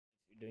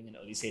doing an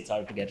early stage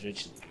startup to get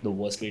rich, the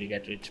worst way to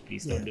get rich.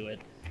 Please don't do it.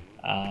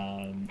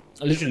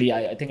 Literally,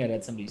 I think I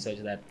read some research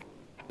that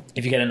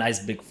if you get a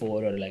nice big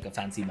four or like a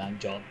fancy bank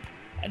job,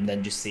 and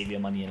then just save your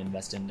money and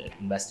invest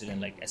it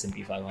in like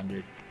S&P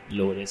 500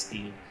 low risk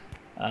deal,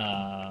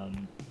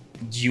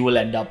 you will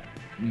end up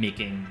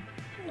making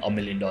 $1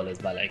 million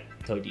by like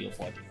 30 or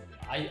 40.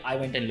 I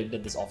went and looked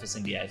at this office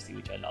in DIFC,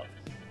 which I love.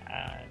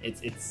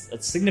 It's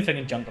a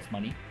significant chunk of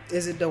money.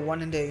 Is it the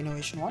one in the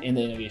innovation one? In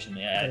the innovation,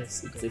 yeah.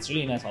 It's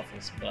really nice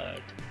office.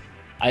 But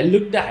I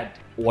looked at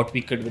what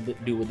we could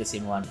do with the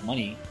same amount of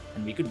money,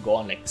 and we could go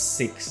on like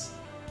 6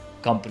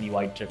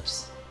 company-wide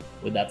trips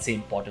with that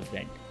same pot of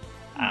rent.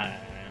 And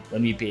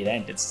when we pay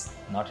rent, it's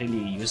not really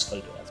useful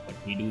to us, but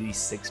we do these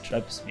 6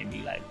 trips,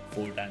 maybe like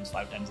 4 times,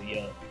 5 times a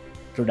year.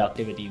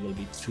 Productivity will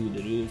be through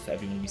the roof.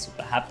 Everyone will be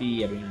super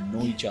happy. Everyone will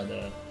know each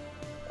other.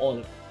 All of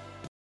it.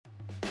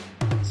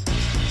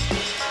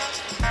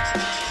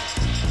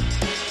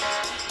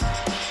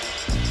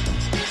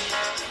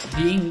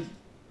 Being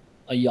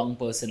a young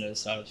person at a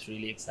startup is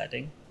really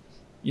exciting.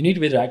 You need to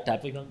be the right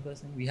type of young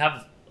person. We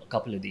have a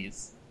couple of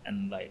these,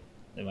 and like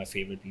they're my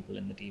favorite people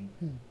in the team.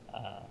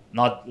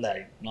 Not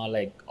like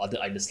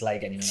I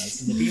dislike anyone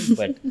else in the team,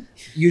 but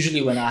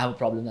usually when I have a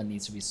problem that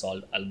needs to be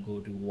solved, I'll go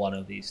to one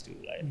of these two,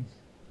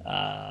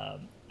 right?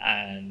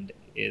 And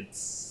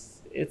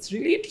it's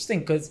really interesting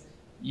because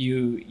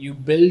you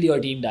build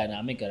your team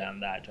dynamic around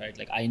that, right?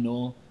 Like I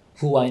know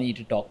who I need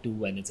to talk to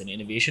when it's an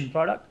innovation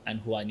product and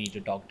who I need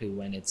to talk to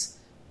when it's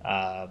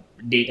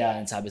data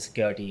and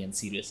cybersecurity and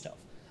serious stuff.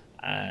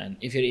 And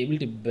if you're able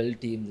to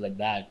build teams like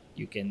that,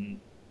 you can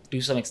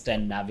to some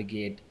extent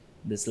navigate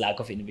this lack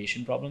of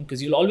innovation problem,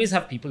 because you'll always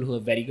have people who are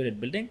very good at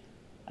building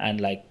and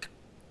like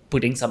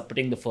putting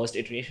the first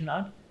iteration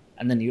out,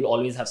 and then you'll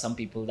always have some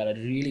people that are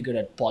really good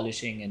at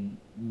polishing and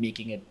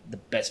making it the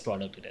best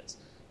product it is.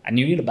 And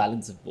you need a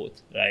balance of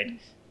both, right?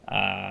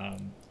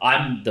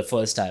 I'm the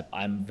first type.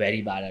 I'm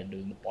very bad at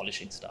doing the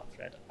polishing stuff,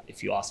 right?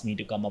 If you ask me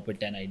to come up with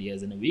 10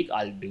 ideas in a week,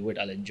 I'll do it,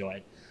 I'll enjoy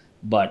it.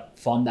 But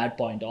from that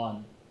point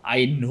on,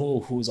 I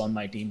know who's on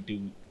my team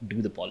to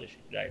do the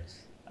polishing, right?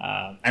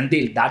 And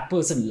that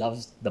person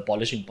loves the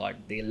polishing part.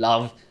 They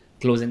love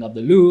closing up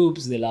the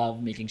loops. They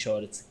love making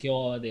sure it's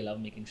secure. They love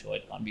making sure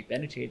it can't be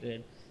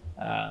penetrated.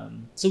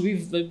 So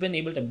we've been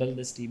able to build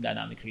this team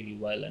dynamic really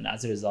well. And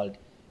as a result,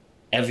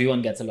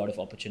 everyone gets a lot of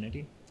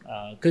opportunity.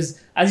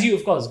 Because as you,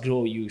 of course,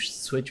 grow, you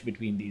switch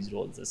between these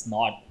roles. It's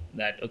not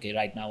that, okay,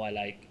 right now I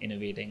like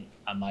innovating.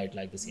 I might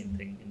like the same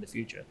thing in the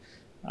future.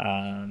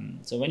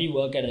 So when you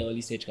work at an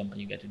early stage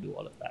company, you get to do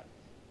all of that.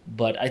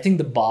 But I think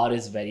the bar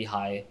is very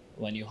high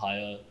when you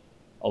hire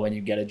or when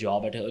you get a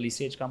job at an early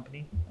stage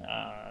company.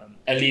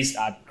 At least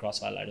at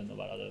Crossfire, I don't know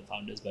about other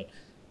founders, but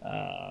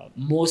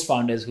most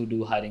founders who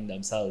do hiring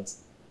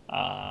themselves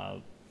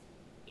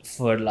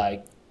for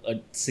like a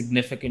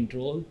significant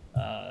role,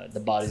 the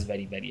bar is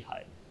very, very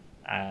high.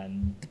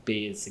 And the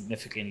pay is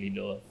significantly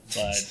lower.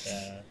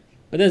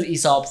 But there's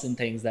ESOPs and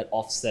things that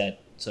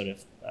offset sort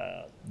of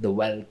the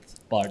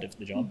wealth part of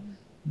the job.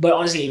 But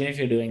honestly, even if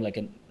you're doing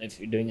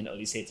an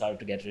early stage startup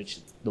to get rich,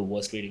 the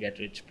worst way to get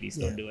rich, please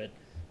don't do it.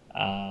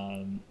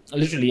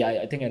 Literally,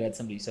 I think I read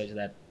some research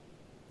that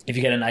if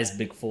you get a nice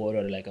big four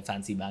or like a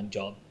fancy bank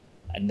job,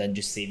 and then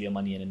just save your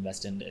money and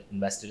invest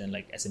it in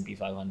like S&P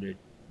 500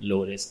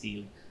 low risk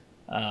deal,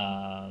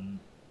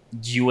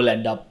 you will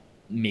end up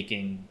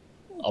making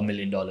 $1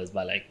 million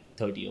by like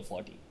 30 or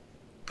 40,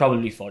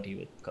 probably 40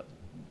 with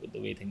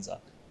the way things are.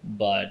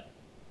 But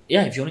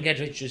yeah, if you want to get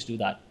rich, just do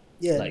that.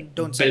 Yeah, like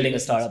don't building a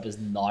startup is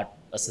not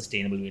a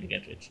sustainable way to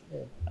get rich.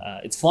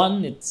 It's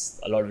fun, it's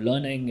a lot of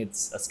learning,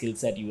 it's a skill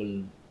set you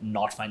will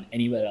not find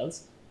anywhere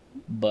else.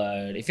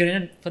 But if you're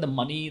in it for the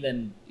money,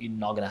 then you're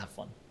not gonna have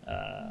fun.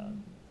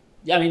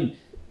 I mean,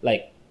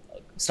 like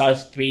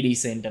startups pay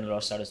decent, and a lot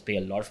of startups pay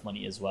a lot of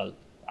money as well,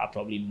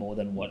 probably more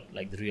than what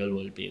like the real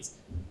world pays.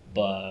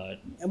 But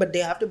they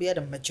have to be at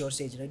a mature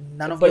stage, right?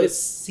 None of those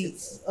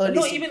seeds.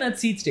 Even at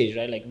seed stage,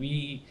 right? Like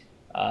we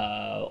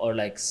or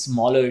like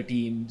smaller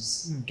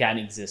teams can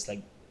exist.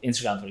 Like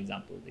Instagram, for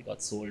example, they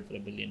got sold for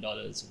 $1 billion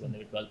when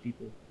there were 12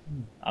 people.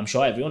 I'm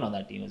sure everyone on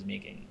that team was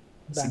making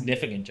a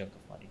significant chunk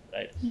of money,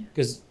 right?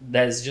 Because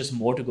there's just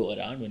more to go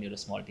around when you're a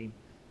small team.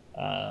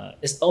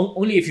 It's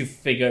only if you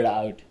figured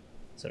out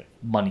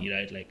money,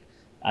 right? Like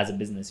as a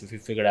business, if you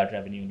figured out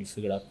revenue and you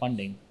figured out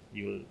funding,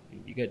 you'll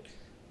be good.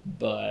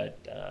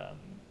 But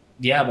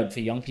but for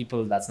young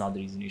people, that's not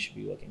the reason you should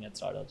be working at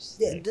startups.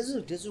 Yeah, this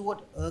is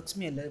what irks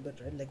me a little bit,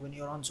 right? Like when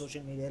you're on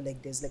social media,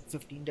 like there's like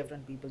 15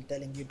 different people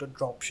telling you to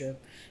drop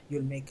ship,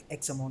 you'll make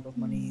X amount of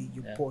money.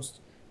 You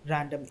post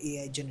random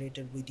AI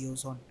generated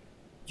videos on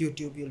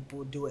YouTube,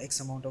 you'll do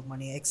X amount of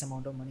money.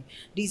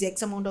 These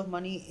X amount of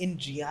money in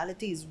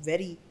reality is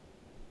very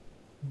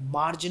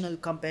marginal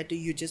compared to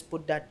you just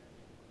put that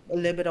a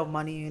little bit of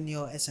money in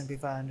your S&P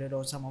 500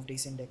 or some of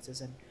these indexes,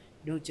 and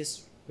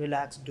just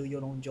relax, do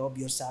your own job,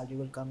 your salary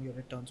will come, your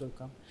returns will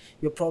come.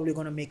 You're probably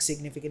going to make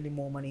significantly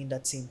more money in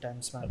that same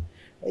time span,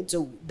 right?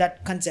 So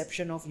that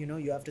conception of,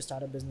 you have to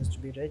start a business to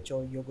be rich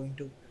or you're going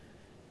to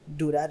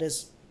do that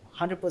is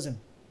 100%.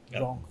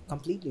 wrong,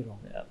 completely wrong.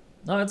 Yeah.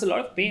 No, it's a lot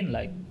of pain.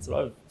 Like it's a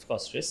lot of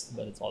course, risk,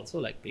 but it's also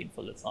like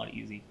painful. It's not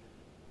easy,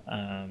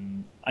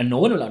 and no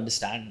one will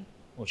understand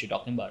what you're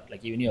talking about.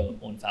 Like even your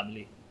own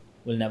family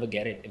will never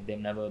get it if they've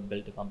never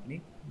built a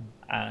company,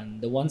 and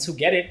the ones who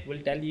get it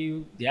will tell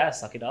you, "Yeah,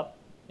 suck it up.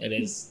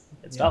 It's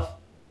Yeah. tough."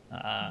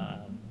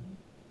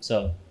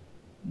 So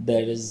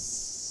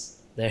there's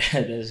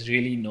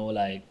really no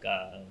like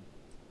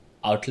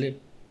outlet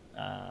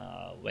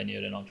when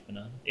you're an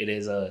entrepreneur. It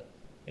is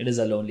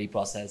a lonely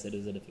process. It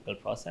is a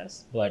difficult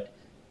process. But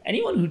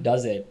anyone who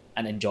does it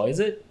and enjoys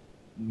it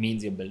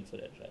means you're built for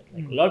it, right?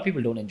 Like a lot of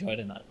people don't enjoy it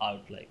and are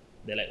out. Like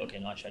they're like, okay,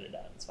 no, I shut it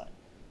down. It's fine.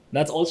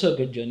 That's also a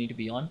good journey to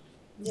be on.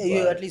 Yeah,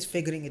 you're But- at least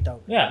figuring it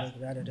out. Yeah, Like,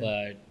 rather than,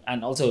 but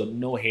and also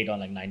no hate on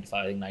like 9 to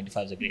 5. I think 9 to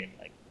 5s are great.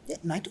 Like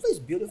 9 to 5 is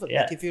beautiful.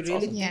 Yeah, Like if you it's really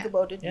awesome. think Yeah.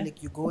 about it, Yeah.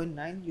 like you go in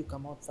 9, you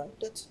come out 5.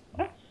 That's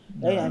yeah.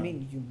 right. I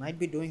mean, you might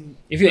be doing.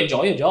 if you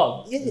enjoy your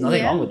job, Yeah, there's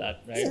nothing yeah. wrong with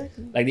that, right?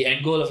 Exactly. Like the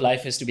end goal of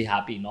life is to be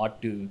happy,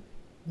 not to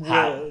Yeah,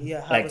 have,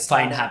 yeah, have like a find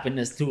startup.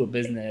 happiness through a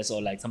business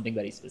or like something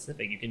very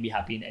specific. You can be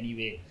happy in any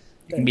way.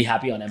 You can be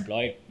happy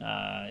unemployed.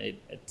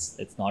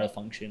 It's not a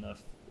function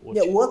of what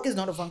Yeah, you- work is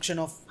not a function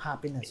of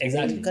happiness.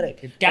 exactly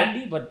Correct. It can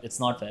be, but it's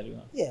not for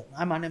everyone. Yeah,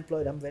 I'm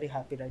unemployed. I'm very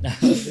happy right now.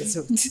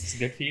 So It's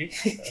good for you.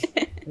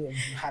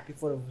 I'm happy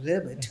for a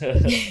little bit.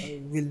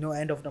 We'll know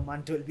end of the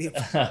month will be.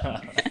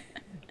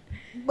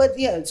 But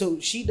yeah, so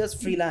she does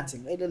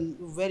freelancing. Right? A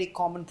very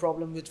common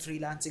problem with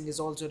freelancing is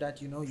also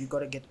that you got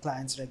to get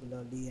clients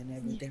regularly and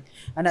everything.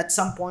 And at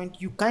some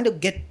point, you kind of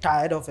get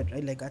tired of it,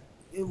 right? Like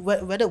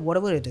whether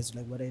whatever it is,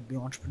 like whether it be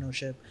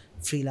entrepreneurship,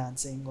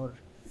 freelancing, or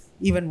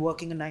even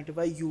working a 9 to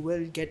 5, you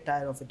will get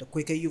tired of it. The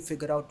quicker you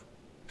figure out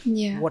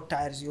Yeah. what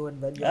tires you and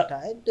when you're Yep.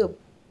 tired, the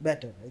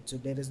better, right? So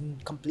there is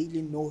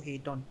completely no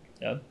hate on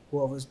Yeah,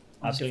 whoever's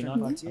on Absolutely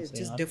different not. parts. Yeah, it's Absolutely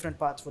just not. different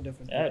parts for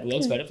different yeah, it people.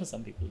 works better for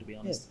some people, to be Yeah,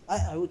 honest.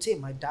 I would say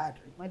my dad,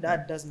 right? My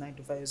dad does 9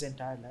 to 5 his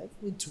entire life.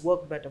 It's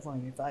worked better for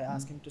him. If I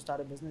ask him to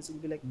start a business, he'll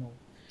be like, no.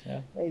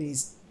 Yeah. Right?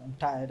 I'm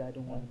tired. I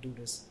don't want to do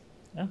this.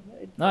 Yeah.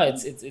 Right? No,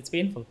 it's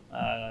painful.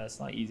 It's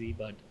not easy,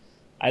 but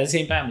at the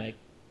same time, like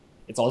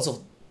it's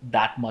also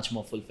that much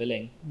more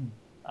fulfilling.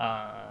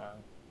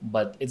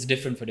 But it's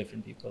different for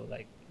different people.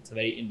 Like it's a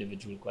very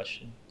individual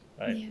question,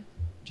 right? Yeah.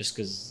 Just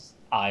because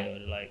I or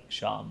like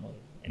Sham or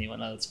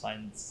anyone else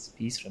finds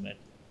peace from it,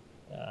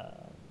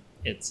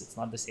 it's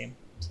not the same.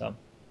 So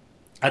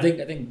I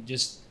think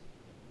just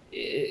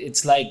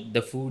it's like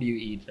the food you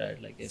eat,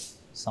 right? Like if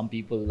some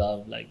people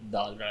love like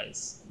dal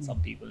rice,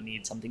 some people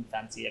need something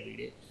fancy every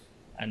day,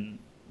 and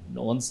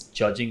no one's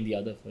judging the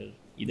other for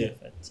either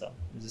of it. So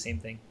it's the same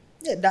thing.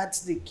 Yeah,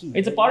 that's the key.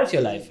 It's a right? part of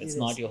your It- life. it It's is.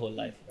 not your whole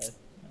life,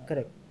 right?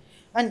 Correct.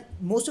 And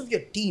most of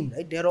your team,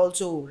 right? They're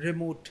also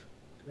remote,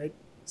 right?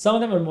 Some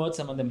of them are remote,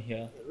 some of them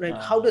here. Right.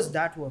 How does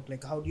that work?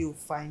 Like, how do you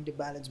find the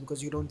balance?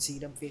 Because you don't see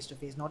them face to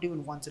face, not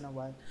even once in a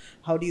while.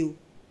 How do you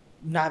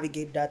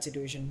navigate that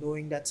situation,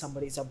 knowing that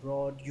somebody's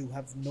abroad, you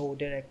have no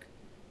direct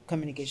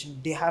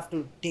communication? They have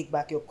to take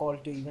back your call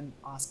to even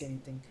ask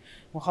anything.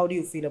 Well, how do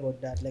you feel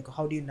about that? Like,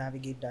 how do you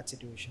navigate that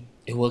situation?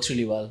 It works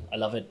really well. I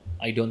love it.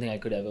 I don't think I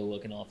could ever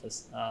work in an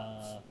office.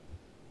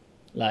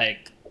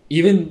 Like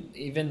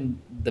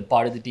even the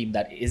part of the team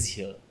that is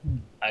here,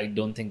 I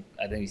think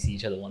we see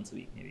each other once a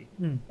week maybe.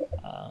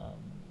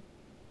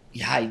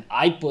 Yeah,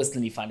 I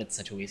personally find it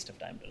such a waste of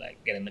time to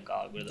like get in the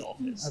car, go to the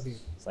office. Agreed.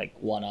 It's like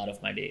 1 hour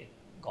of my day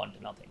gone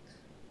to nothing.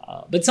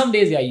 But some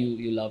days, yeah,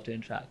 you love to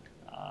interact.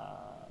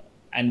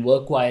 And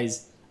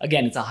work-wise,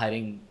 again, it's a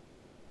hiring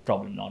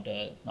problem, not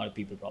a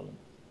people problem.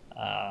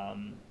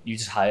 You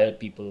just hire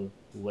people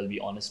who will be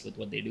honest with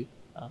what they do,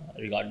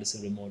 regardless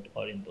of remote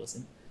or in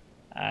person.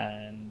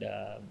 And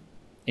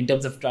in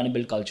terms of trying to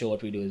build culture,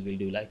 what we do is we'll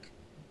do like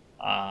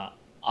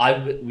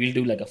we'll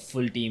do like a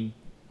full team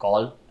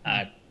call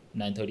at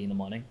 9:30 in the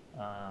morning,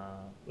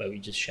 where we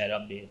just share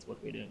updates,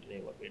 what we're doing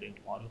today, what we're doing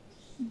tomorrow.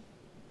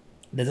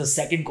 There's a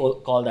second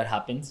call that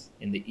happens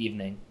in the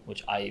evening,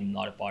 which I am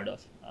not a part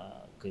of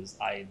because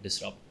I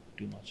disrupt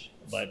too much.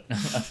 But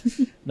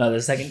no,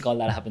 the second call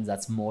that happens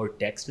that's more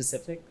tech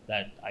specific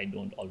that I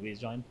don't always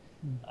join.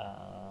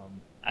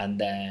 And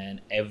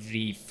then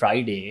every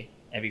Friday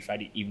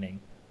evening,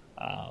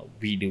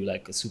 we do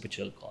like a super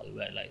chill call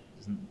where like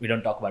we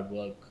don't talk about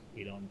work,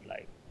 we don't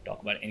like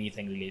talk about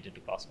anything related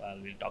to Crossfire.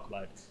 We'll talk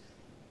about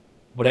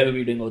whatever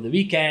we're doing over the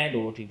weekend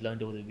or what we've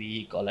learned over the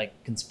week or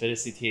like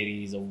conspiracy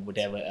theories or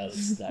whatever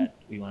else that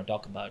we want to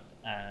talk about.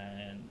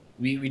 And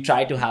we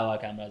try to have our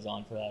cameras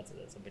on for that, so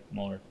that's a bit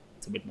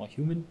more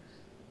human.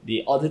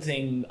 The other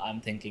thing I'm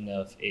thinking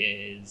of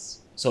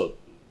is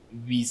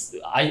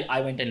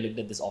I went and looked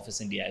at this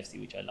office in DIFC,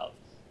 which I love.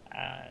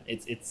 And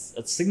it's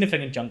a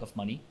significant chunk of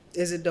money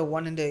Is it the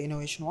one in the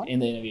innovation one? in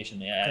the innovation.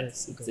 Yeah,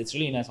 Correct, it's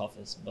really a nice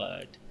office.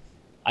 But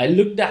I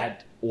looked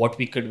at what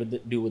we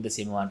could do with the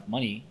same amount of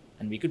money,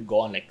 and we could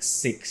go on like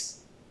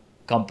 6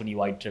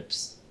 company-wide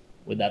trips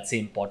with that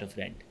same pot of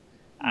rent.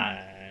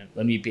 And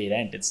when we pay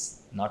rent,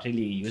 it's not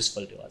really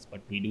useful to us,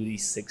 but we do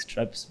these 6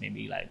 trips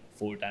maybe like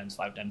 4 times,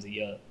 5 times a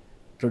year.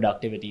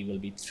 Productivity will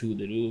be through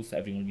the roof.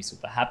 Everyone will be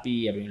super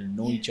happy. Everyone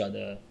will know each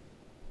other.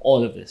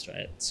 all of this,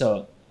 right?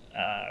 So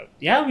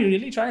yeah, we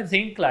really try to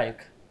think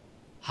like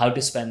how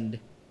to spend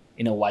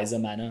in a wiser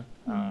manner.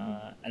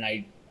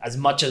 And as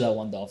much as I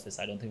want the office,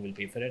 I don't think we'll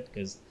pay for it,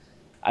 because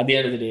at the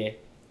end of the day,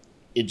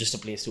 it's just a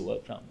place to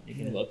work from. You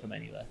can work from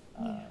anywhere.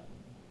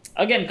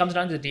 Again, it comes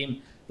down to the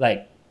team.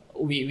 Like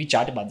we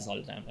chat about this all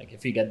the time. Like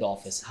if we get the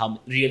office, how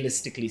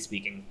realistically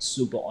speaking,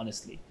 super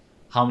honestly,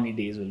 how many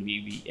days will we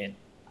be in?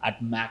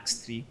 At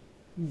max 3.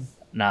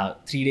 Now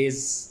 3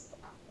 days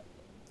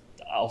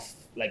of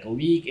like a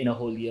week in a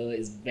whole year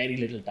is very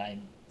little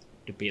time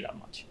to pay that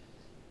much.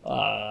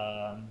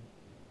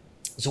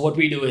 So what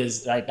we do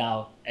is right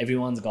now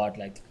everyone's got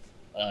like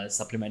a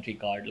supplementary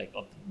card like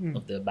of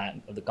the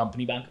bank, of the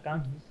company bank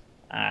account,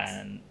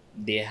 and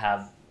they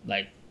have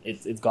like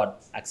it's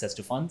got access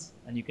to funds,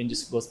 and you can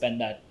just go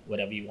spend that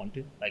whatever you want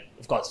to. Like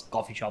of course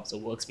coffee shops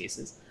or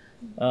workspaces.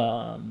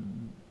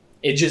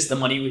 It's just the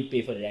money we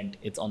pay for rent,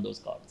 it's on those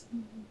cards.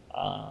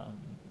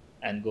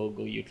 And go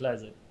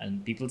utilize it,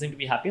 and people seem to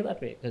be happier that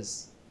way,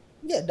 because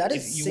that if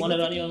is you want to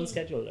run your own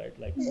schedule, right?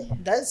 Like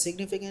that is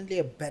significantly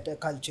a better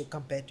culture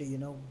compared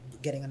to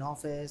getting an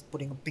office,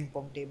 putting a ping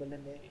pong table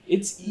in there.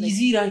 it's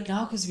easy right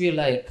now because we're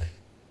like,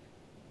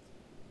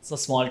 it's a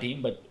small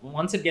team, but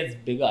once it gets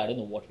bigger, I don't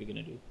know what we're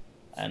gonna do,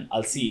 and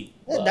I'll see.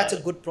 That's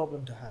a good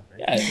problem to have, right?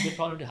 Yeah, it's a good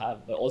problem to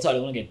have, but also I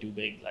don't want to get too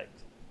big. Like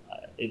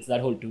it's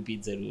that whole 2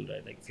 pizza rule,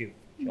 right? Like if you're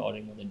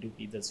ordering more than 2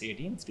 pizzas to your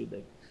team, it's too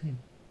big.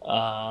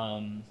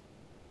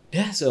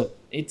 Yeah, so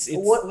it's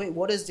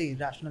what is the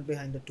rationale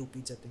behind the 2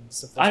 pizza thing?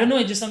 I don't know.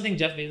 It's just something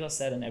Jeff Bezos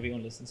said, and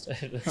everyone listens to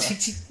it.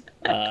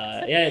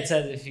 Yeah, it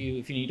says if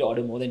you need to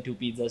order more than 2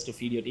 pizzas to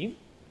feed your team,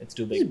 it's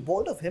too It's big.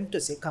 bold of him to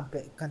say,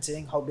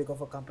 considering how big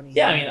of a company.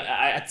 Yeah, I mean,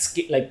 at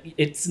scale, like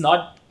it's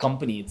not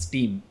company, it's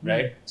team,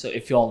 right? So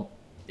if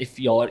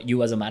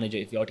you as a manager,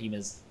 if your team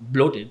is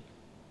bloated,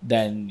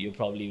 then you're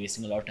probably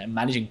wasting a lot of time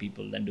managing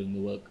people than doing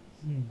the work.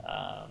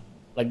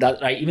 Like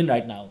that, right? Even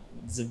right now,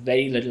 there's a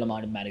very little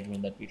amount of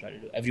management that we try to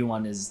do.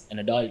 Everyone is an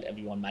adult.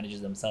 Everyone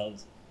manages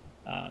themselves.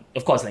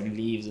 Of course, like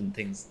leaves and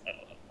things.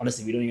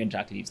 Honestly, we don't even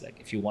track leaves.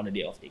 Like if you want a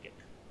day off, take it.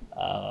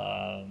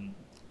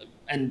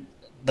 And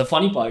the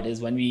funny part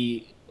is when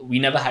we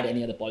never had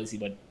any other policy,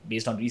 but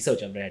based on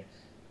research I've read,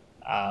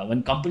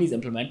 when companies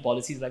implement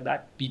policies like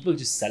that, people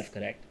just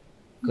self-correct,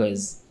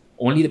 because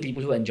only the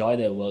people who enjoy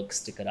their work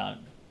stick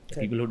around.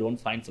 The people who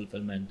don't find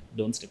fulfillment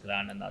don't stick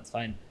around, and that's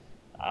fine.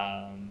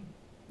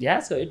 Yeah,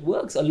 so it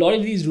works. A lot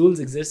of these rules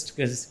exist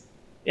because,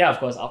 yeah, of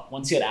course,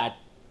 once you're at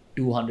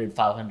 200,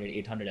 500,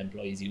 800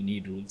 employees, you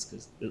need rules,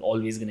 because there's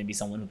always going to be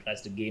someone who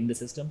tries to game the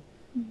system.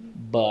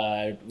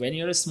 But when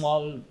you're a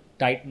small,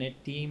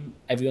 tight-knit team,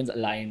 everyone's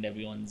aligned,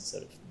 everyone's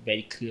sort of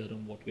very clear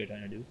on what we're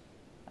trying to do.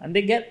 And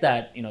they get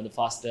that, the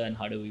faster and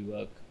harder we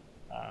work,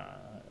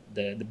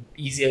 the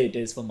easier it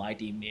is for my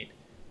teammate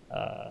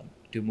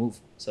to move.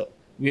 So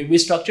we're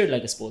structured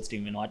like a sports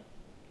team. We're not.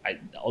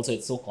 Also,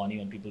 it's so corny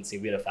when people say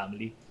we're a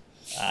family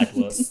at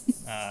work.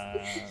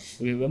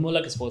 We're more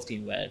like a sports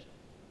team where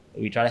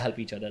we try to help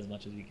each other as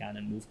much as we can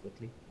and move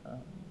quickly.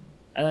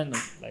 And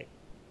then, like,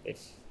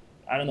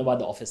 I don't know about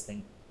the office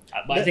thing,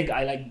 but I think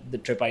I like the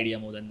trip idea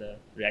more than the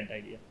rent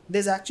idea.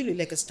 There's actually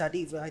like a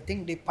study where I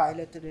think they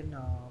piloted in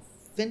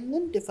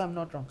Finland, if I'm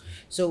not wrong.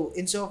 So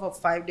instead of a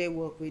 5-day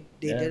work week,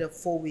 they did a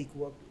 4-week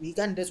work week,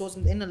 and this was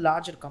in a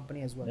larger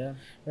company as well,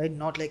 right?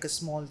 Not like a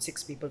small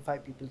 6 people,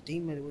 5 people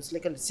team. It was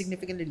like a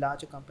significantly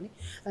larger company,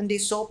 and they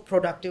saw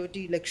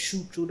productivity like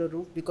shoot through the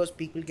roof because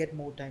people get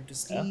more time to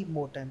sleep,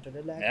 more time to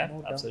relax,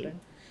 more downtime,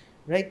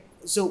 right?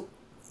 So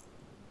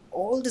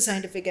all the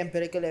scientific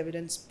empirical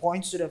evidence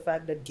points to the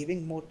fact that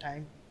giving more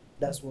time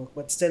does work,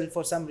 but still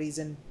for some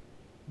reason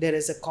there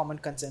is a common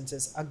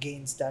consensus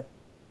against that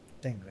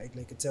thing, right?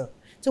 Like it's a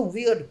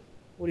weird,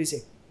 what do you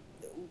say,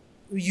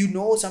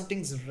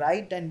 something's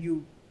right and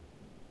you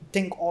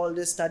think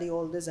study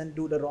all this and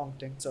do the wrong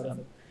thing sort of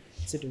a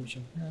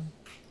situation.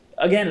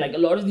 Again, like a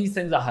lot of these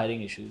things are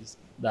hiring issues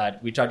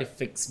that we try to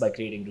fix by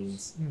creating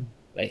rules.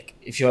 Like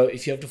if you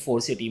have to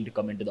force your team to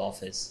come into the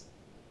office,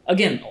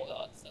 again,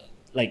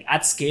 like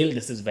at scale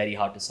this is very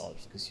hard to solve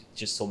because it's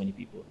just so many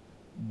people.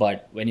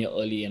 But when you're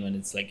early and when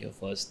it's like your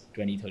first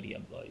 20-30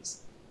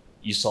 employees,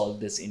 you solve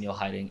this in your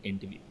hiring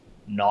interview,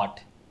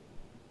 not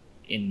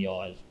in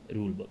your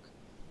rule book.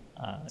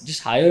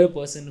 Just hire a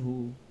person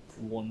who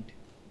won't,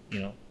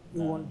 who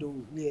won't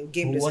do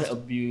game who the won't system.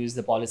 abuse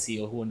the policy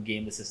or who won't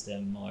game the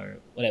system or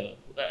whatever.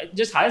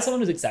 Just hire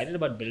someone who's excited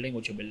about building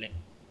what you're building,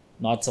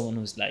 not someone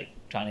who's like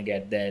trying to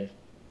get their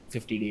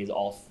 50 days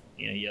off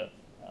in a year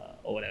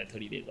or whatever,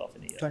 30 days off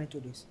in a year. 22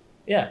 days.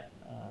 Yeah.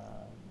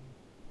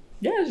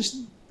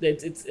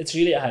 It's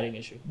really a hiring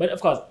issue. But of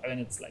course, I mean,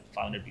 it's like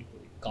 500 people.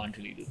 You can't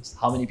really do this.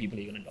 How many people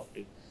are you going to talk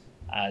to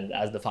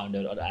as the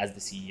founder or as the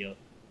CEO?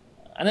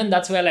 And then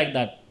that's where like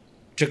that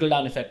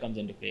trickle-down effect comes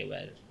into play,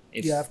 where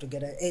if you have to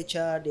get an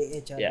HR,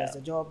 the HR has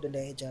a job, then the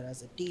HR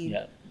has a team.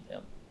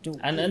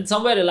 And then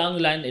somewhere along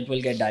the line, it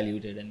will get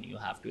diluted and you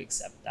have to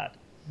accept that.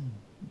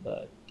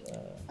 But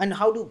and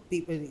how do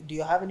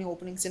you have any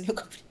openings in your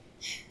company?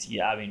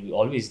 Yeah, I mean, we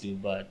always do,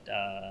 but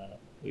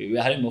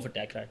we're hiring more for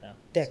tech right now.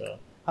 Tech. So,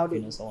 How do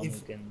You know, someone if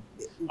who can,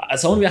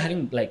 someone we are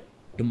hiring like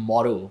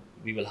tomorrow.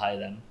 We will hire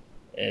them.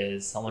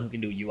 Is someone who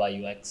can do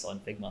UI UX on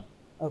Figma.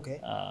 okay,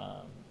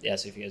 Yeah.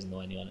 So if you guys know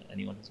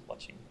anyone who's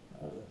watching,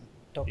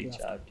 talk to you reach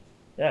after. out.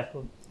 Yeah.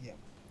 Cool. Yeah,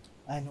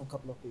 I know a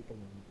couple of people.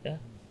 Yeah.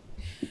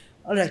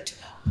 All right.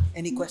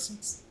 Any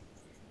questions?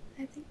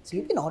 I think So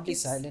you've been oddly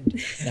silent.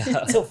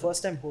 So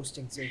first time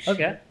hosting. So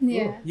Okay.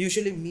 Yeah.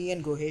 usually me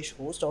and Gohesh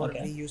host, or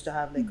Okay. we used to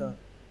have like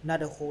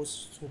another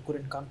host who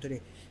couldn't come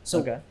today. So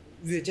Okay.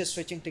 we're just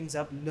switching things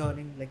up,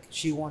 learning. Like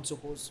she wants to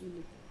host,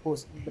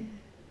 but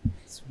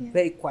it's Yeah.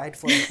 very quiet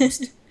for a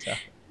host. So,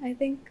 I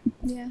think,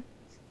 yeah.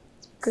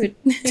 Good.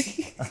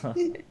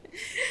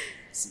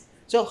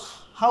 So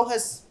how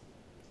has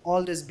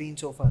all this been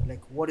so far?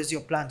 Like, what is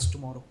your plans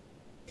tomorrow?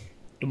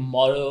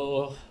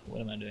 tomorrow, what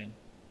am I doing?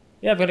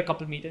 Yeah, I've got a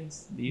couple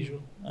meetings, the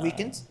usual.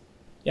 Weekends?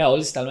 Yeah, I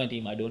always tell my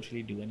team I don't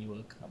really do any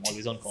work. I'm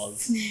always on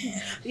calls.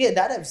 Yeah,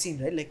 that I've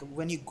seen, right? Like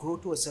when you grow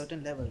to a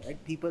certain level,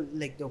 right? People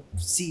like the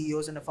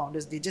CEOs and the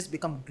founders, they just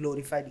become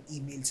glorified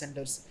email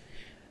senders.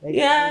 Right?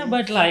 Yeah,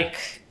 but like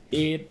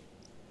it,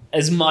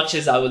 as much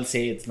as I will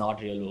say it's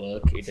not real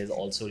work, it is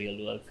also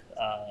real work.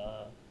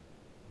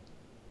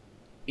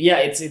 Yeah,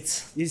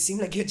 it's. You seem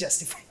like you're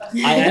justified.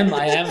 I am.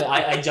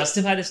 I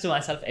justify this to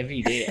myself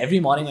every day. Every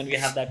morning when we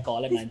have that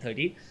call at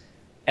 9:30,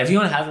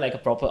 everyone has like a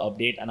proper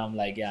update, and I'm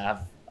like, yeah,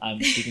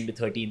 I'm speaking to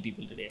 13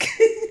 people today.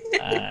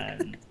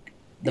 And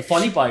the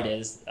funny part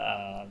is,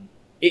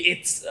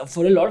 it's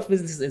for a lot of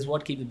businesses is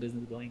what keeps the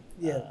business going.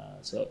 Yeah.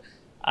 So,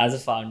 as a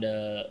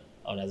founder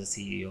or as a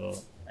CEO,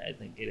 I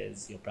think it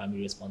is your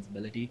primary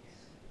responsibility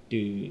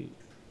to,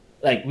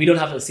 like, we don't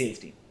have a sales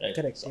team, right?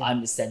 Correct, So yeah.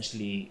 I'm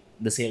essentially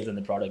the sales and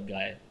the product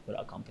guy for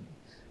our company.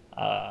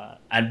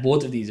 And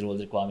both of these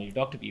roles require me to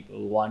talk to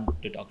people. One,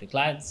 to talk to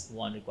clients.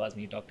 One requires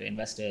me to talk to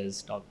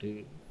investors, talk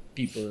to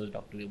people,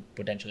 talk to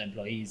potential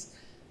employees.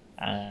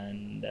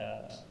 And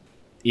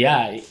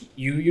yeah,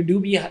 you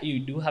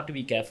do have to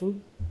be careful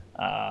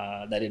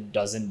that it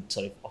doesn't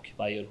sort of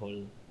occupy your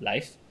whole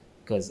life.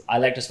 Because I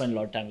like to spend a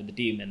lot of time with the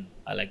team, and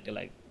I like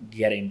to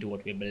get into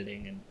what we're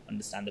building and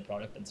understand the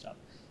product and stuff.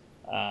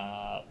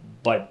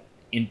 But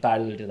in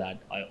parallel to that,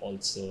 I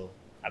also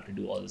have to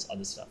do all this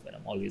other stuff where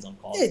I'm always on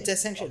calls. Yeah, it's and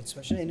essential, talk.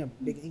 especially in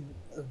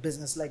a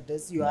business like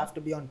this. You Yeah. have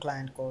to be on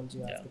client calls.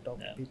 You have Yeah, to talk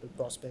yeah. to people,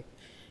 prospect,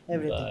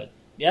 everything. But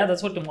yeah,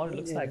 that's what tomorrow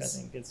looks like. I Yes.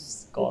 think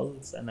it's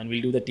calls, and then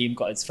we'll do the team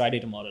call. It's Friday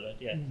tomorrow, right?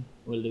 Yeah, Mm.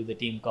 we'll do the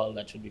team call.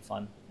 That should be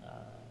fun.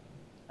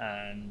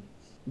 And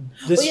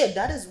Oh yeah,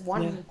 that is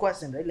one Yeah.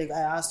 question, right? Like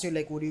I asked you,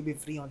 like, would you be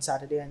free on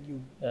Saturday, and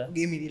you Yeah.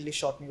 immediately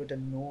shot me with a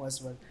no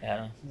as well.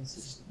 Yeah,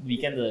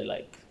 weekends are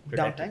like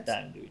protected Downtimes?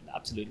 time, dude.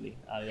 Absolutely,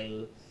 I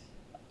will.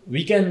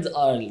 Weekends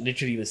are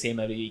literally the same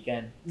every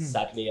weekend. Mm.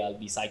 Saturday I'll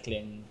be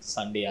cycling.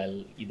 Sunday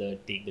I'll either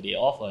take the day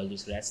off or I'll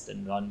just rest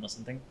and run or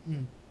something.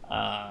 Mm.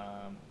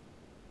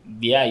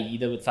 Yeah,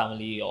 either with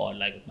family or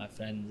like with my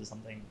friends or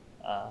something.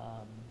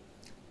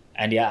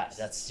 And yeah,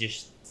 that's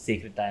just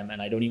sacred time,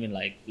 and I don't even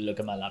like look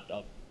at my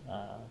laptop.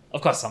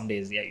 Of course, some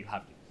days yeah you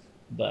have to,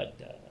 but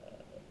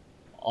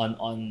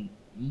on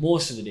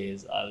most of the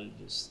days I'll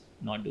just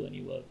not do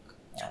any work.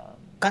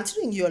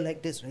 Considering you're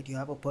like this, right? You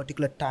have a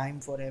particular time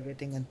for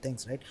everything and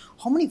things, right?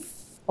 How many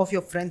of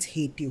your friends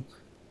hate you?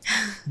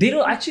 They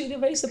don't actually. They're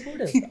very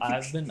supportive.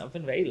 I've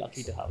been very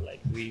lucky to have like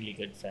really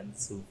good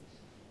friends who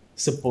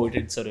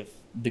supported sort of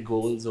the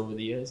goals over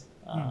the years,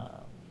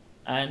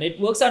 and it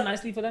works out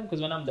nicely for them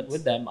because when I'm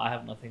with them, I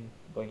have nothing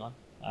going on.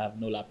 I have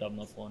no laptop,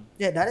 no phone.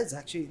 Yeah, that is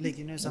actually like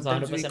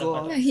sometimes we 100% go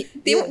of my out.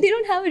 Yeah, they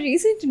don't have a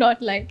reason to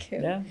not like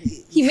him. Yeah,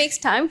 He makes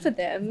time for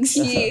them.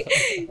 He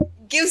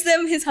gives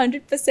them his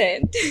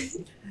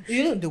 100%.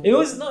 You know, the it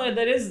was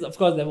there is of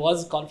course there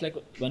was conflict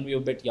when we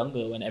were a bit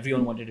younger when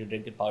everyone wanted to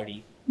drink and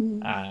party,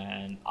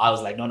 and I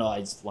was like no, I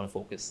just want to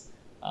focus,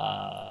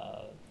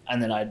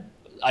 and then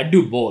I'd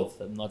do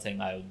both. I'm not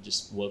saying I would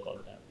just work all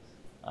the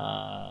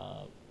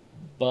time,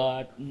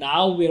 but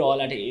now we're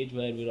all at an age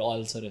where we're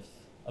all sort of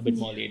a bit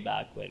more laid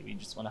back, where we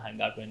just want to hang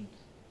out when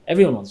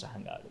everyone wants to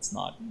hang out. It's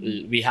not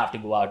we have to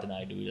go out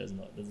tonight. There's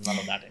none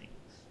of that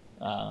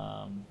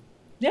anymore.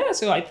 Yeah,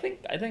 so I think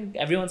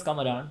everyone's come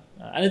around,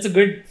 and it's a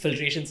good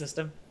filtration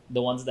system.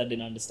 The ones that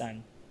didn't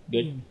understand,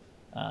 good.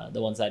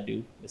 The ones that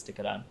do, they stick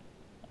around.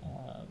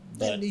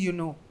 But and you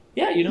know,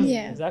 yeah,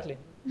 Yeah. exactly.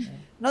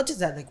 not just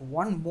that, like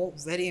one more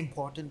very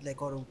important,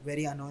 like, or a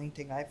very annoying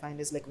thing I find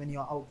is like when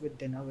you're out with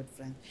dinner with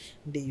friends,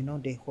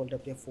 they hold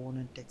up their phone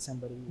and text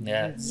somebody.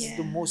 Yeah. It's Yeah.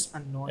 the most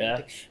annoying Yeah.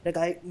 thing.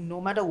 Like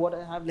no matter what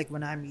I have, like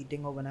when I'm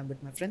eating or when I'm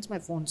with my friends, my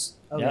phone's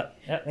away.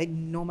 Yeah. Right,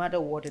 no matter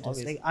what it is,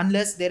 Always. like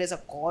unless there is a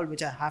call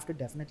which I have to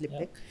definitely Yeah.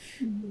 pick,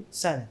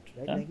 silent,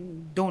 right? Yeah. Like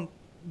don't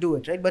do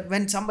it, right? But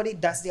when somebody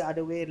does the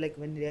other way, like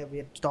when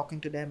we're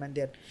talking to them and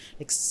they're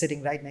like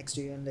sitting right next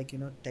to you and like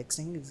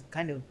texting, is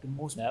kind of the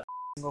most Yeah.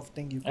 of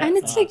thing you can. Yeah. And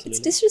it's No, like, it's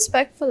absolutely.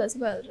 disrespectful as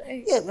well,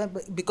 right? Yeah,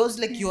 but because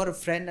like you're a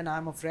friend and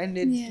I'm a friend,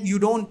 Yeah. you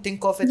don't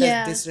think of it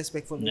Yeah. as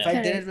disrespectful. If Yeah. I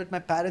did it Correct. with my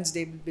parents,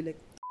 they will be like,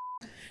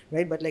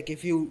 right? But like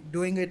if you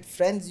doing it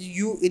friends,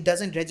 it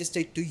doesn't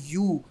register to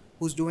you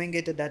who's doing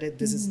it that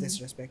this is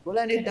disrespectful,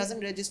 and it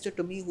doesn't register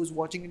to me who's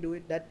watching you do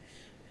it that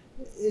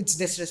it's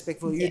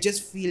disrespectful. You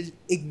just feel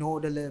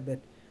ignored a little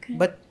bit.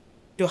 But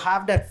to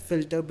have that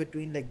filter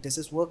between like this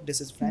is work,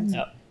 this is friends,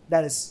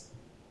 that is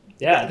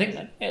I think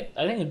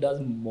it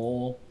does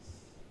more.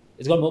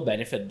 It's got more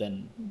benefit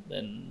than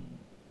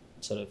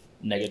sort of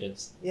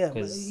negatives. Yeah,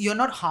 'cause you're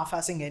not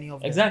half-assing any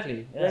of them. exactly.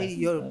 Yeah, Right?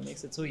 You're that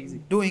makes it so easy.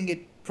 doing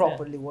it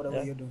properly, whatever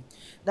Yeah. you're doing.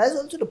 That is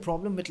also the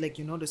problem with like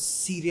the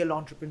serial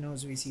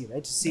entrepreneurs we see,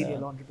 right?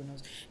 Serial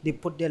entrepreneurs, they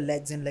put their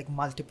legs in like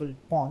multiple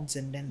ponds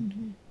and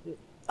then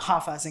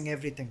half-assing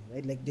everything,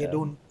 right? Like they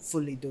don't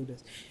fully do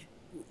this.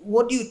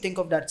 What do you think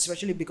of that,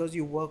 especially because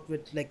you work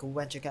with like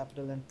venture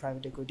capital and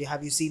private equity?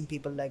 Have you seen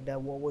people like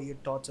that? What were your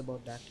thoughts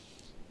about that?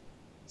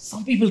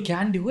 Some people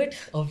can do it.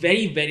 A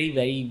very, very,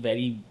 very,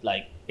 very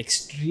like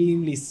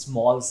extremely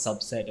small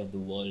subset of the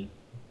world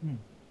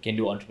can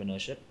do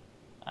entrepreneurship,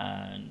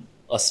 and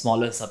a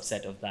smaller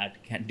subset of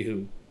that can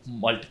do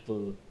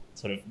multiple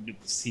sort of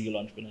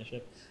serial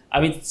entrepreneurship.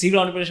 I mean,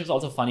 serial entrepreneurship is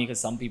also funny because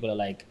some people are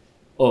like,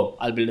 oh,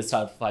 I'll build a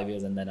startup for 5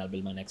 years and then I'll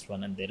build my next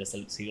one, and they're a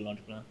serial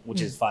entrepreneur,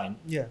 which is fine.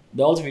 Yeah.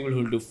 There are also people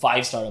who will do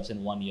 5 startups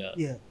in 1 year,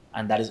 Yeah.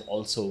 and that is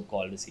also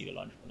called a serial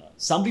entrepreneur.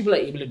 Some people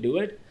are able to do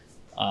it,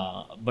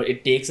 but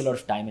it takes a lot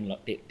of time and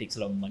takes a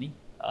lot of money.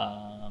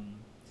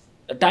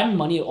 Time and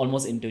money are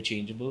almost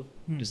interchangeable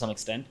to some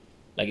extent.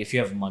 Like if you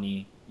have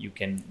money, you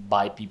can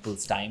buy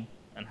people's time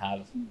and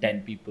have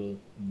 10 people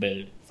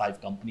build 5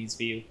 companies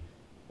for you,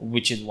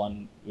 which is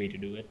one way to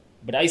do it.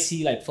 But I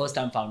see like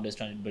first-time founders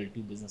trying to build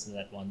 2 businesses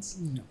at once.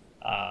 No.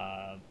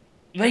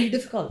 Very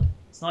difficult.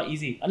 It's not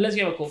easy. Unless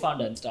you have a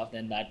co-founder and stuff,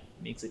 then that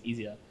makes it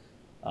easier.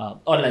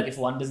 Or like if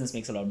one business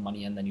makes a lot of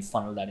money and then you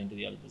funnel that into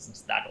the other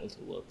business, that also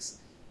works.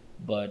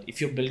 But if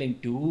you're building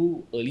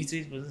 2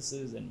 early-stage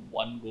businesses in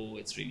one go,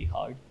 it's really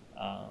hard.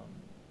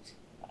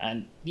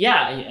 And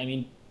yeah, I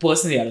mean,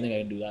 personally, I don't think I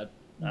can do that.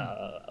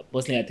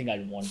 Personally, I think I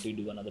want to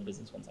do another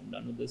business once I'm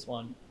done with this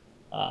one.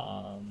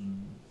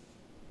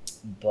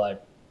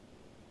 But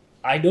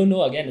I don't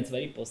know. Again, it's a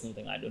very personal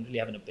thing. I don't really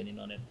have an opinion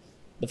on it.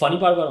 The funny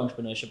part about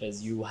entrepreneurship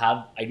is you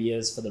have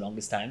ideas for the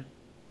longest time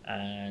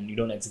and you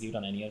don't execute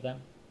on any of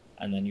them.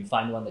 And then you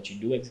find one that you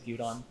do execute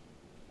on.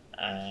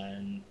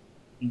 And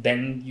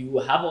then you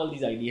have all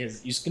these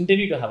ideas. You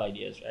continue to have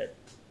ideas, right?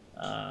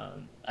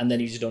 And then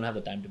you just don't have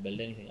the time to build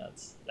anything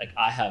else. Like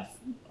I have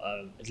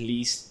at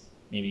least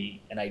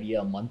maybe an idea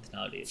a month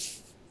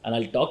nowadays. And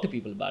I'll talk to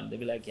people about it. They'll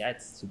be like, yeah,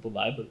 it's super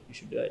viable. You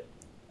should do it.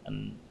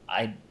 And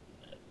I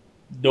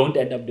don't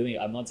end up doing it.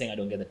 I'm not saying I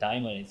don't get the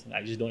time or anything.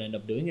 I just don't end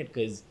up doing it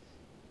because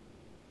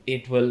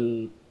it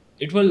will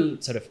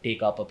sort of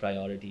take up a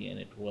priority and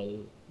it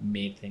will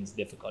make things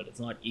difficult. It's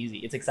not easy.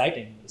 It's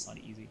exciting, but it's not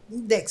easy.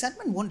 The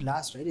excitement won't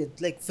last, right? It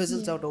like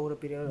fizzles out over a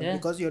period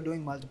because you're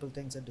doing multiple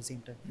things at the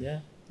same time. Yeah.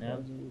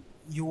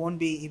 You won't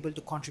be able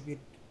to contribute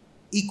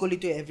equally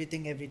to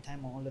everything every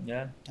time all the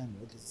time.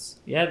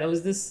 Right? There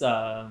was this.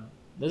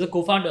 There's a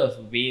co-founder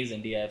of Waze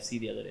in DIFC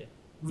the other day.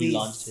 He Waze.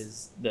 launched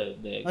his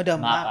the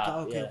map app.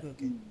 Okay.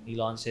 He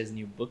launched his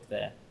new book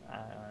there,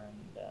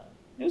 and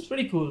it was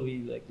pretty cool. We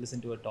like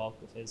listened to a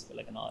talk of his for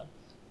like an hour,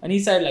 and he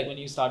said like when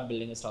you start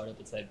building a startup,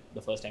 it's like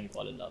the first time you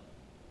fall in love.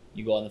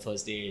 You go on the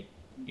first date,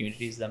 you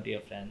introduce them to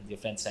your friends. Your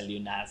friends tell you,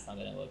 nah, it's not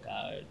gonna work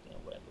out,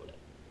 whatever.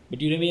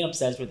 But you remain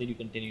obsessed with it. You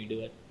continue to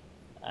do it,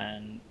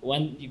 and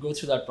when you go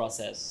through that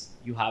process,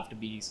 you have to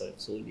be sort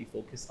of solely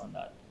focused on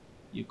that.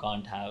 You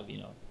can't have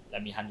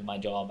let me handle my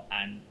job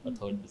and a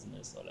third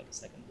business or like a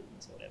second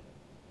business or whatever.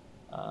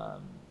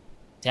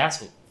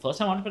 So first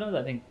time entrepreneurs,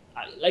 I think,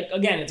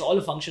 again, it's all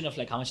a function of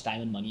like how much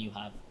time and money you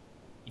have.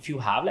 If you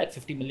have like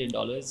 $50 million,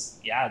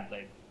 yeah,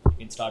 like you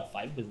can start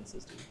 5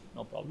 businesses too,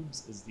 no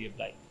problems, because you have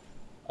like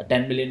a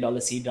 $10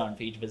 million seed round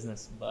for each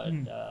business. But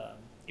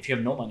if you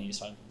have no money, you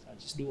start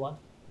just do one.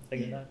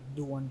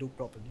 Do one, do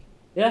properly.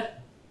 Yeah.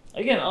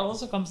 Again, it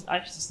also comes.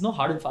 It's no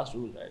hard and fast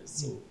rule, right?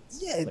 So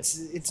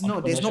it's no.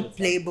 There's no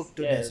playbook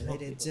to this,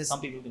 right? It's just some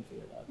people can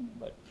figure it out,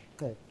 but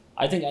correct.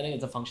 I think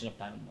it's a function of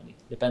time and money.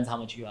 Depends how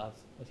much you have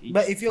of each.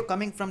 But if you're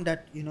coming from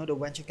that, the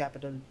venture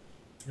capital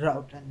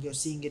route, and you're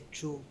seeing it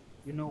through,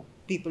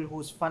 people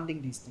who's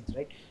funding these things,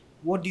 right?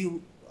 Would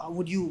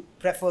you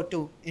prefer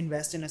to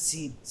invest in a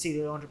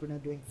serial entrepreneur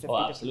doing 50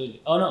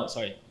 absolutely. Oh no,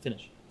 sorry.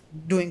 Finish.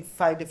 Doing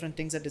 5 different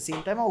things at the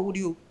same time, or would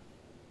you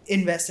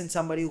invest in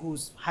somebody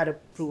who's had a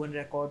proven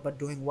record but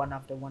doing one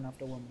after one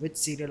after one with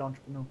serial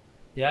entrepreneur?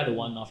 Yeah, the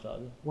one after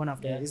other. One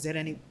after other. Is there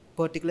any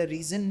particular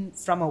reason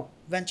from a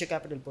venture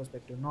capital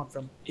perspective, not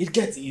from? It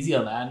gets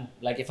easier, man.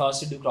 Like if I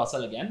was to do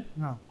Crosswell again,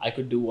 I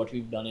could do what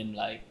we've done in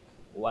like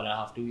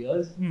 1.5, 2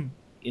 years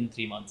in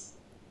 3 months.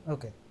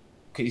 Okay.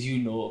 Because you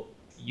know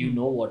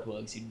what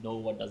works, you know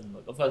what doesn't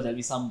work. Of course, there'll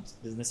be some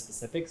business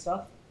specific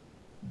stuff,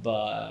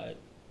 but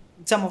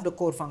some of the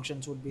core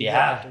functions would be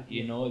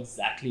you know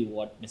exactly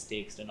what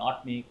mistakes to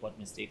not make, what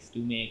mistakes to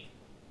make.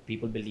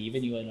 People believe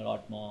in you a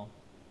lot more.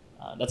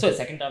 That's why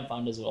second time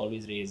founders will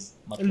always raise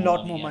much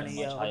more money,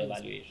 much higher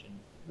valuation.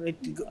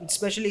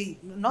 Especially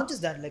not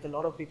just that, like a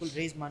lot of people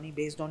raise money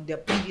based on their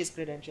previous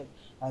credentials.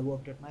 I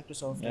worked at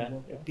Microsoft, I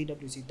worked at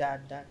PwC,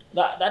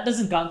 That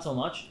doesn't count so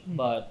much,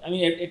 but I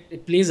mean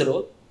it plays a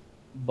role,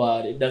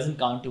 but it doesn't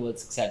count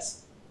towards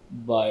success.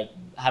 But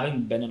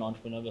having been an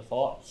entrepreneur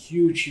before,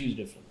 huge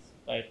difference,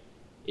 right?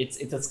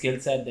 It's a skill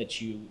set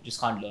that you just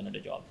can't learn at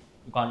a job.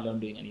 You can't learn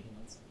doing anything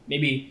else.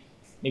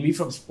 Maybe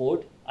from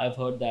sport, I've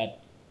heard that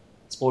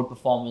sport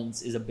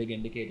performance is a big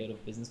indicator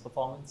of business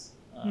performance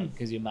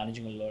because you're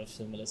managing a lot of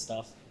similar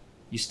stuff.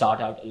 You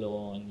start out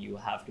alone, you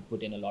have to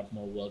put in a lot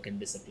more work and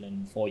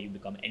discipline before you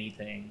become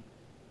anything.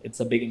 It's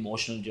a big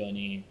emotional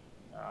journey,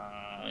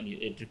 and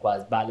it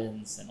requires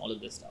balance and all of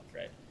this stuff,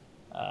 right?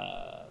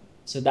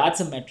 So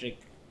that's a metric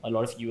a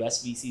lot of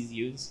US VCs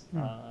use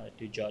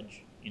to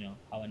judge,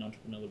 how an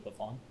entrepreneur will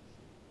perform.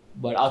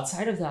 But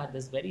outside of that,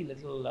 there's very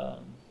little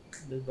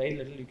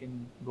you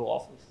can go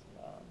off of.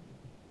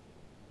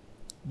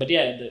 But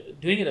yeah,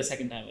 doing it a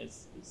second time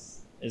is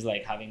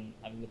like having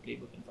the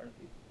playbook in front of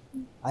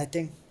you. I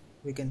think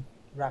we can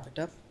wrap it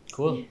up.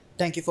 Cool.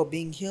 Thank you for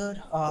being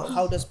here.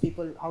 How do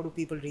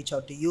people reach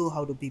out to you?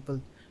 How do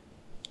people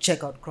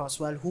check out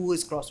Crosswell? Who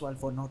is Crosswell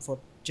for? Not for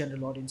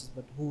general audiences,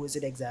 but who is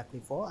it exactly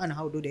for? And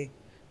how do they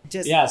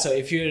So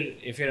if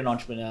you're an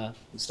entrepreneur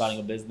who's starting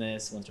a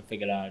business, wants to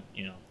figure out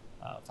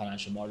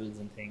financial models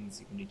and things,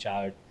 you can reach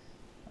out.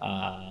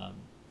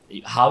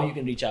 How you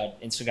can reach out: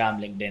 Instagram,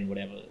 LinkedIn,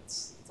 whatever.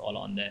 It's all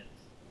on there.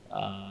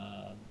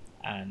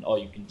 Or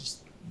you can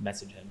just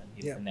message him and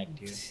he'll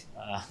connect you.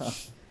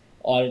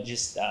 Or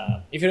just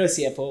if you're a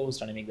CFO who's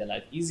trying to make their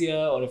life easier,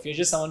 or if you're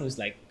just someone who's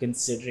like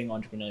considering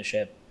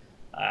entrepreneurship,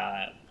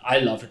 I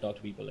love to talk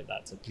to people like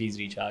that. So please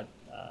reach out,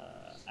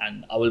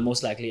 and I will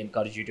most likely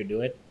encourage you to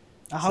do it.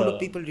 How do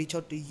people reach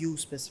out to you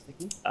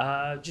specifically?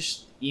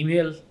 Just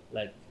email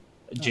like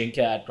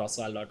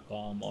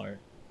jinka@crosswell.com, or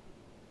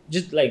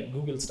just like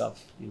Google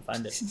stuff. You'll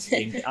find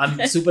it.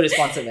 I'm super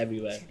responsive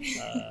everywhere,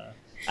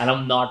 and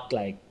I'm not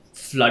like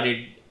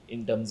flooded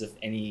in terms of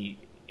any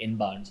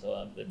inbound.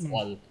 So it's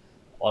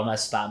all my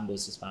spam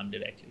goes to spam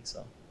directly.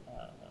 So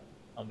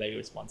I'm very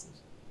responsive.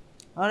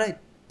 All right.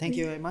 Thank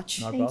you very much.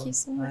 No problem. Thank you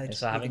so much. Thanks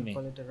for having me.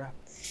 Call it a wrap.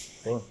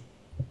 Cool.